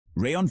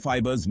Rayon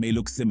fibers may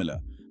look similar,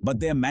 but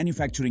their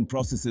manufacturing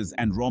processes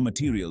and raw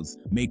materials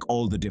make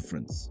all the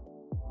difference.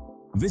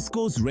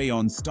 Viscose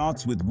rayon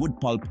starts with wood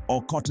pulp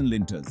or cotton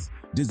linters,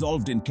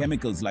 dissolved in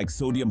chemicals like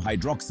sodium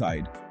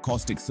hydroxide,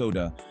 caustic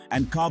soda,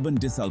 and carbon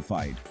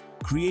disulfide,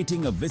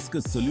 creating a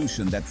viscous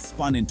solution that's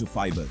spun into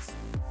fibers.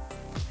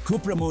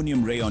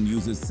 Cuprammonium rayon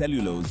uses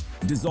cellulose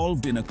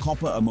dissolved in a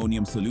copper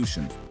ammonium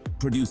solution,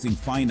 producing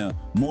finer,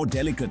 more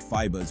delicate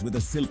fibers with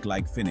a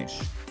silk-like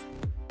finish.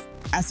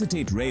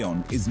 Acetate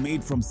rayon is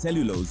made from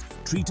cellulose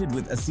treated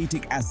with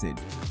acetic acid,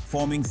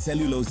 forming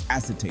cellulose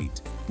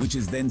acetate, which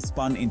is then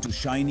spun into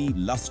shiny,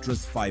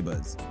 lustrous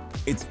fibers.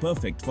 It's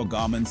perfect for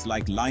garments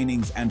like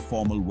linings and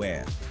formal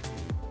wear.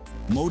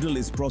 Modal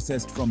is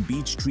processed from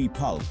beech tree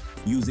pulp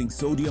using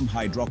sodium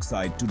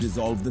hydroxide to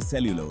dissolve the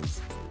cellulose.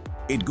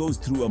 It goes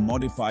through a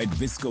modified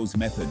viscose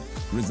method,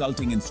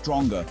 resulting in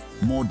stronger,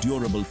 more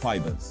durable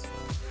fibers.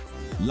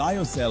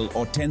 Lyocell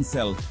or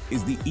Textile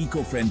is the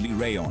eco-friendly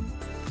rayon.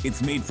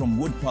 It's made from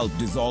wood pulp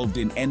dissolved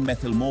in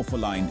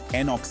N-methylmorpholine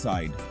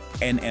N-oxide,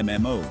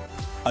 NMMO,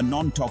 a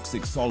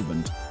non-toxic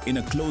solvent in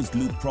a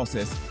closed-loop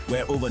process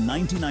where over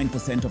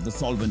 99% of the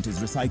solvent is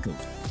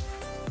recycled.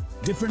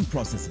 Different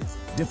processes,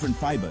 different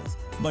fibers,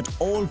 but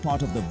all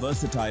part of the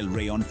versatile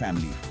rayon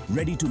family,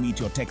 ready to meet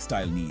your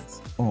textile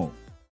needs. Oh,